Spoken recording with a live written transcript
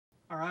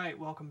Alright,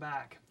 welcome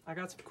back. I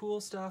got some cool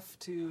stuff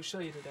to show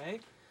you today.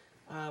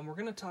 We're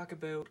going to talk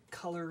about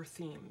color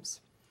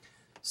themes.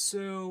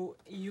 So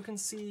you can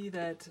see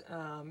that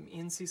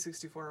in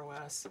C64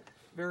 OS,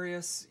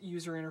 various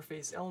user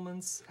interface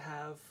elements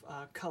have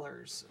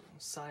colors.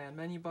 Cyan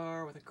menu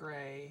bar with a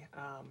gray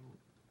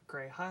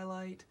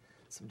highlight,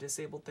 some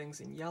disabled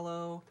things in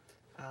yellow,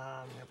 we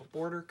have a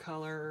border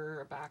color,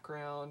 a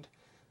background,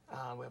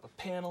 we have a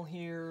panel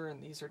here,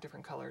 and these are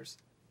different colors,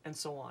 and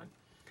so on.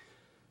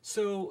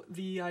 So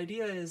the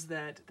idea is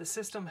that the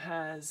system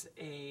has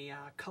a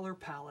color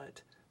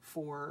palette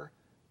for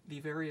the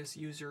various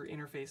user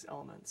interface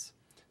elements.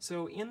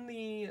 So in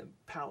the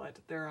palette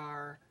there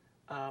are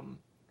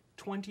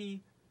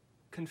 20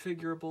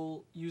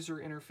 configurable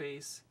user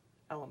interface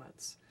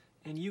elements,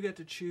 and you get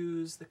to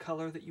choose the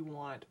color that you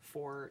want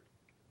for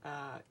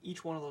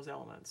each one of those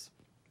elements.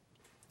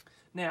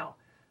 Now,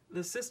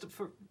 the system,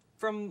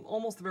 from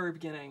almost the very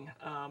beginning,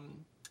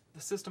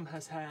 the system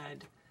has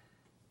had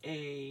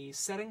a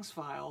settings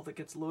file that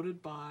gets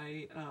loaded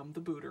by the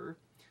booter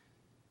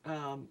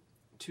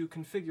to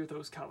configure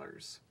those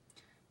colors.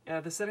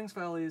 The settings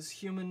file is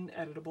human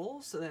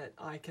editable, so that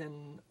I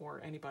can,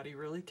 or anybody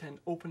really, can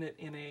open it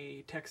in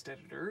a text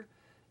editor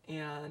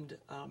and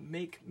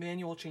make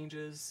manual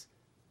changes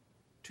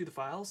to the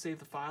file, save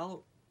the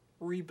file,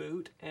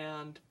 reboot,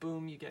 and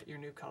boom, you get your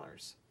new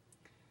colors.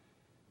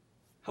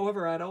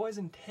 However, I'd always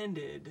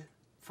intended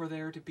for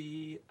there to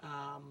be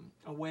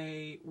a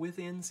way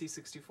within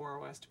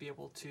C64 OS to be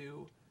able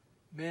to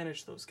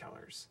manage those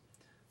colors.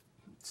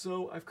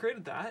 So I've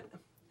created that.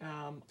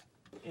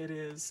 It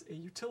is a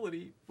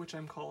utility which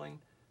I'm calling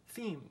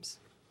themes.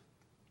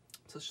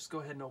 So let's just go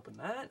ahead and open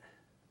that.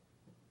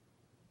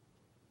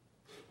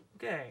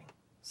 Okay,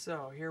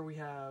 so here we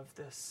have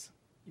this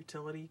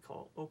utility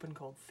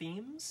called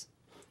themes.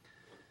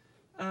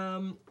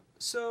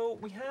 So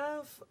we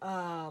have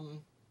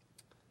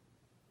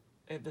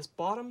this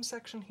bottom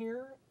section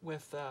here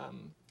with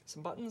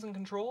some buttons and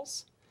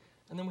controls,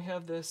 and then we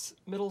have this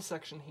middle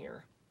section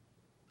here.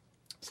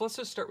 So let's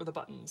just start with the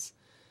buttons.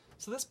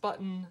 So this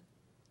button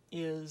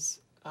is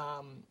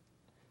a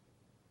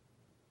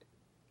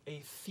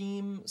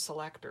theme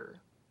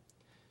selector.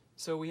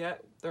 So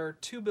there are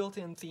two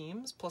built-in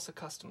themes plus a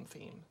custom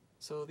theme.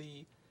 So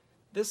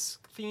this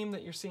theme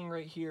that you're seeing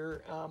right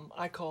here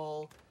I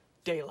call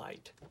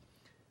Daylight.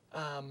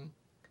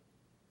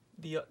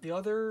 The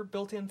other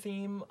built-in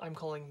theme I'm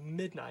calling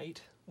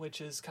Midnight,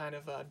 which is kind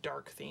of a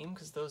dark theme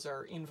because those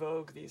are in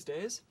vogue these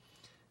days.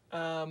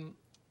 And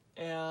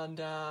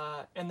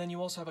then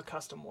you also have a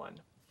custom one.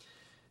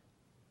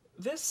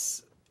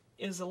 This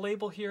is a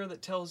label here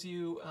that tells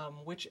you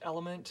which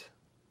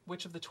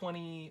of the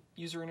 20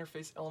 user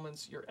interface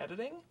elements you're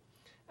editing,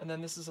 and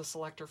then this is a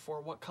selector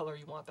for what color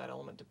you want that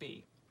element to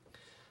be.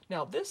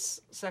 Now this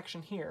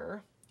section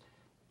here,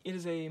 it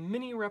is a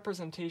mini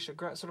representation,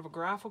 sort of a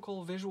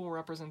graphical visual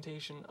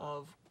representation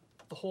of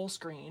the whole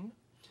screen,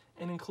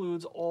 and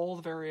includes all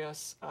the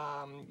various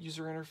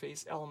user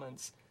interface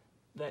elements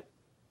that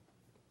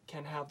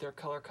can have their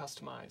color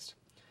customized.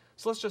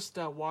 So let's just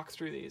walk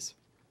through these.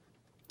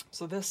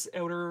 So this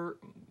outer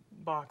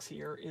box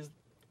here is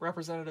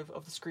representative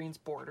of the screen's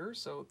border,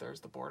 so there's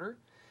the border.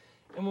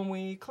 And when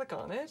we click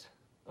on it,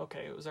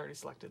 okay, it was already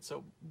selected,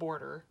 so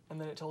border, and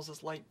then it tells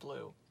us light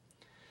blue.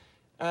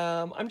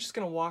 I'm just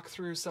going to walk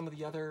through some of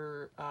the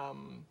other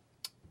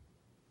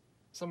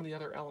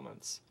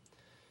elements.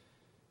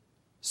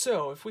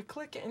 So if we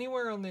click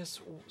anywhere on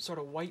this sort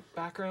of white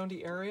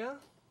backgroundy area,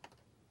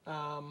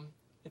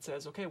 it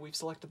says, okay, we've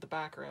selected the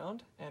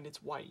background and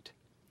it's white.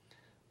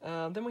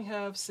 Then we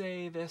have,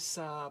 say, this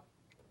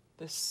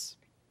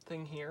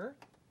thing here.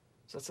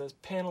 So it says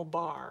panel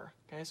bar.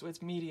 Okay, so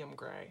it's medium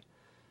gray.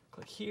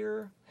 Click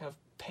here, have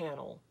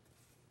panel.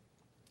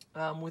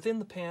 Within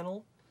the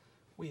panel,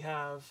 we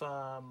have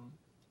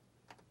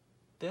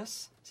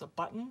this. It's a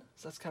button.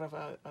 So that's kind of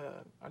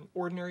an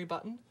ordinary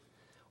button.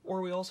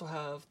 Or we also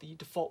have the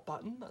default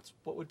button. That's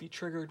what would be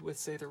triggered with,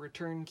 say, the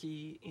return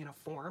key in a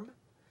form.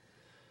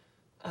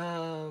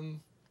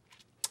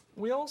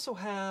 We also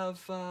have,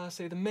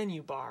 say, the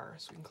menu bar.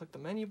 So we can click the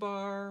menu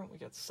bar, we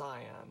get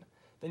cyan.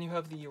 Then you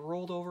have the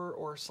rolled over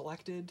or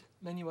selected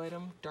menu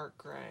item, dark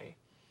gray.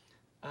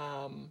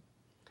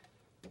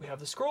 We have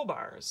the scroll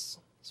bars.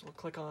 So we'll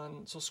click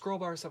on, so scroll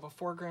bars have a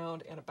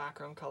foreground and a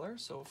background color.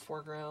 So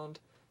foreground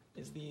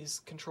is these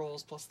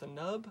controls plus the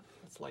nub,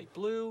 that's light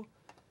blue.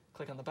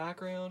 Click on the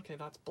background, okay,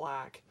 that's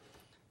black.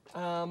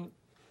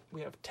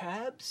 We have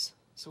tabs.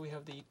 So we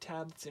have the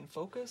tab that's in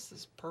focus, this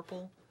is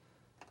purple.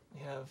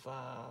 We have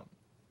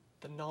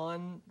the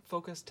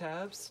non-focus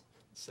tabs,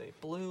 say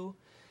blue,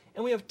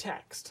 and we have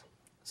text.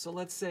 So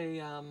let's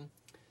say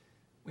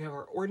we have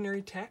our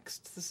ordinary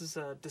text. This is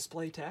a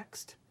display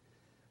text.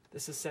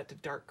 This is set to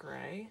dark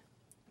gray.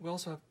 We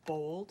also have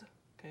bold,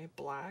 okay,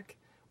 black,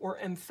 or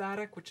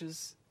emphatic, which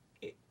is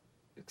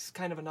it's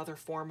kind of another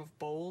form of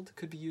bold.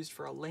 Could be used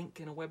for a link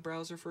in a web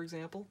browser, for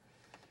example.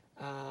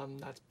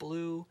 That's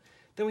blue.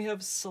 Then we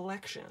have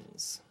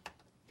selections.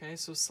 Okay,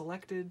 so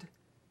selected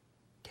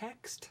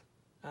text,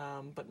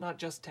 but not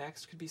just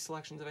text, could be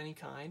selections of any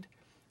kind.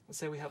 Let's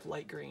say we have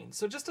light green.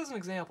 So just as an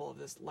example of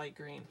this light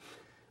green,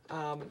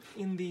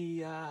 in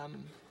the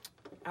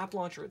app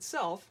launcher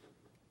itself,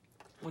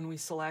 when we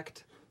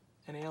select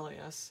an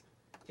alias,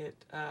 it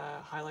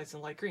highlights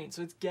in light green.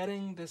 So it's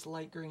getting this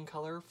light green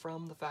color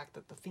from the fact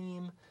that the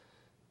theme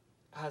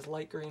has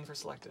light green for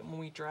selected. And when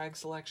we drag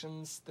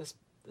selections, this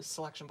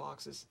selection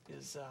box is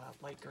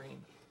light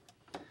green.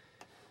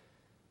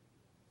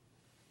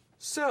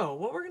 So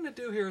what we're going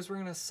to do here is we're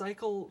going to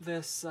cycle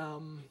this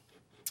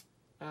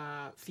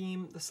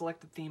theme, the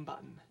selected theme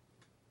button.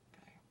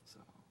 Okay, so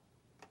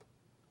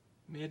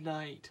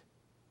midnight.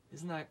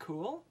 Isn't that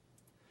cool?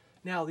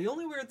 Now, the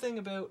only weird thing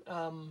about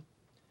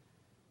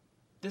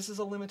this is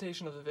a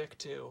limitation of the VIC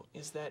too,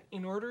 is that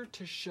in order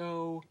to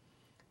show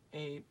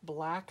a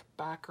black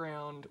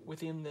background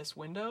within this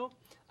window,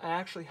 I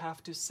actually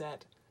have to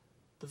set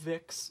the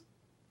VIC's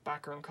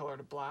background color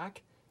to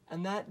black,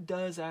 and that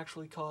does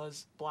actually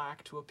cause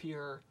black to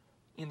appear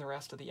in the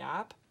rest of the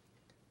app.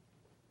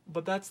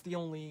 But that's the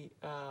only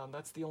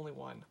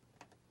one.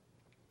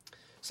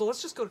 So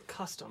let's just go to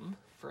custom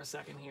for a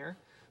second here,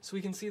 so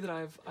we can see that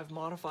I've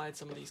modified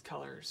some of these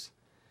colors.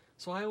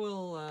 So I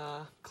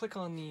will click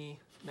on the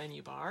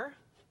menu bar.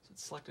 So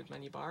it's selected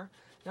menu bar.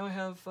 Now I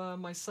have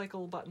my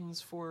cycle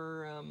buttons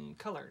for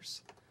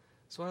colors.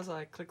 So as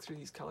I click through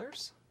these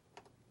colors,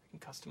 I can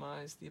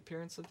customize the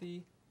appearance of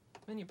the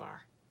menu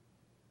bar.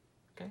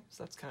 Okay,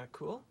 so that's kind of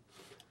cool.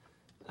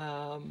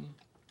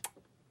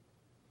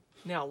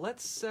 Now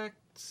let's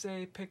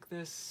say pick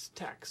this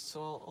text. So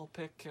I'll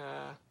pick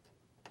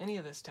any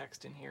of this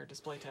text in here,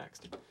 display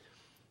text.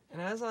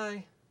 And as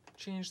I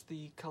change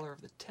the color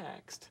of the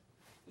text,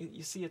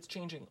 you see it's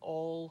changing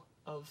all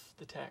of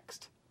the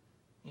text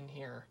in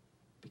here,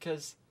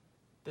 because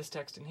this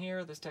text in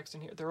here, this text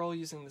in here, they're all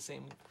using the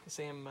same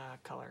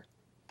color.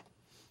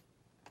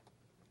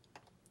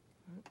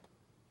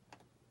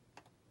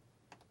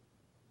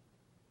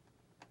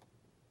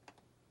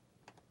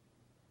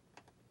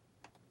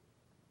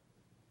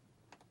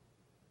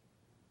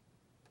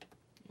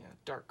 Yeah,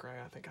 dark gray,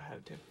 I think I had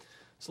it too.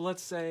 So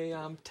let's say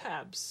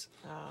tabs.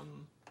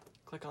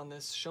 Click on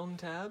this shown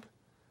tab.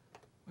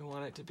 We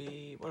want it to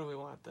be, what do we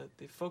want?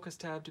 The focus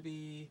tab to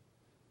be,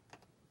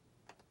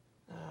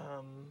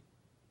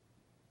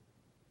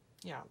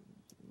 yeah,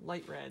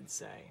 light red,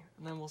 say.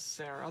 And then we'll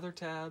say our other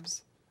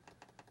tabs,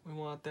 we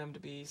want them to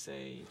be,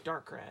 say,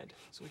 dark red.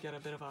 So we get a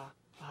bit of a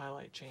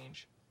highlight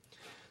change.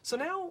 So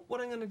now what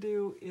I'm going to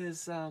do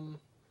is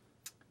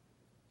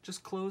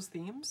just close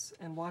themes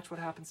and watch what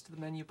happens to the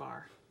menu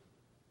bar.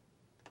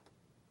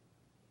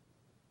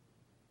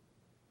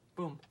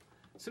 Boom.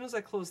 As soon as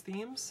I close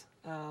themes,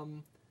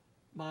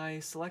 my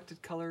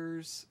selected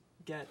colors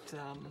get,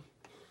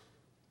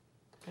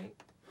 okay,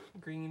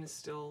 green is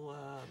still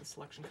the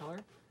selection color.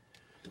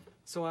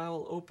 So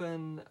I'll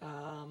open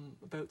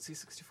About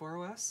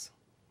C64 OS.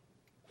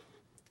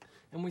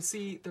 And we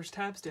see there's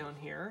tabs down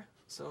here.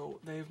 So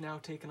they've now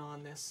taken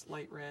on this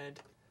light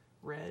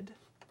red.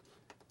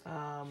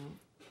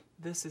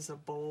 This is the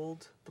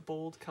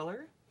bold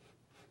color,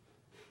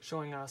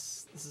 showing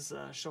us, this is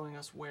showing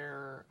us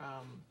where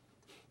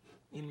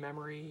in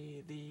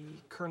memory the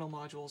kernel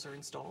modules are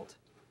installed.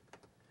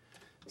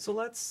 So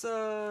let's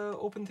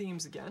open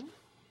themes again.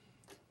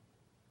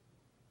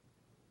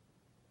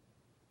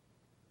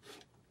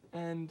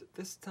 And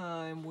this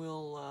time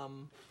we'll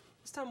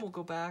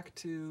go back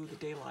to the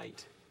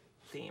daylight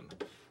theme.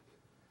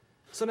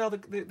 So now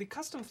the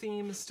custom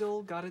theme has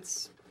still got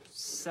its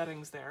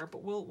settings there,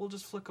 but we'll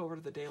just flick over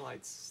to the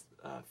daylight's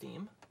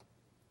theme.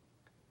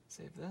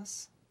 Save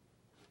this.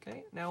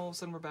 Okay, now all of a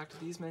sudden we're back to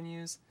these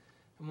menus,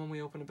 and when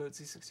we open About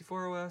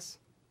C64 OS,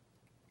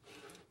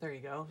 there you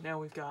go. Now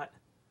we've got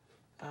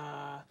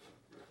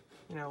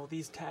you know,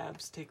 these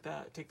tabs take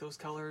those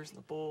colors, and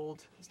the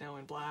bold is now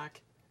in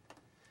black.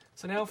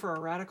 So now for a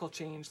radical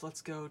change,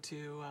 let's go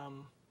to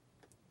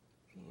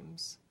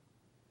themes,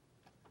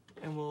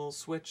 and we'll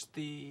switch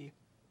the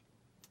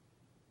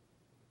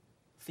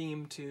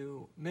theme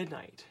to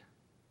midnight.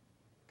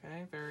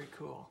 Okay, very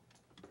cool.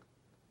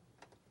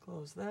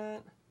 Close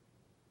that.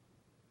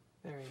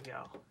 There you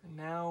go. And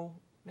now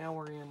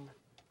we're in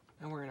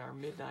our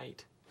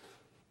midnight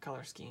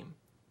color scheme.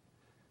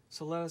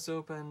 So let us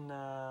open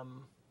About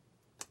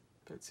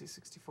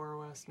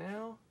C64 OS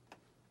now.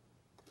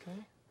 Okay.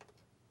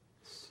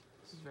 This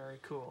is very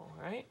cool,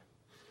 right?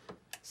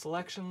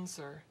 Selections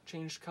are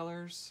changed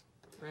colors,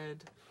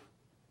 red.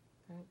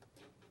 Okay.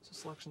 So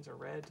selections are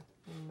red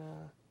in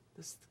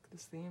this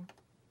theme.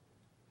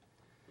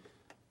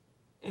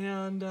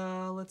 And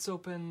let's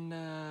open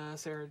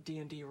say our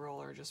D&D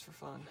roller just for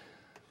fun.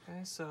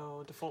 Okay,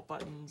 so default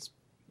buttons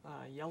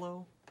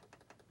yellow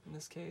in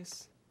this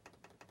case.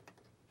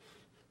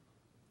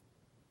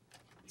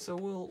 So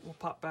we'll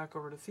pop back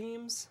over to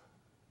themes.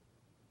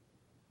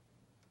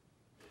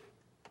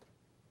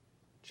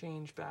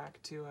 Change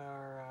back to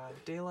our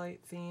daylight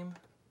theme.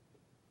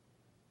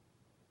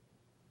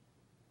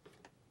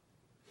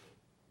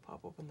 Pop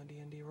open the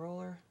D&D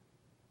roller.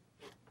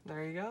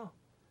 There you go.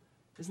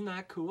 Isn't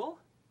that cool?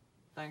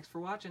 Thanks for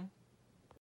watching.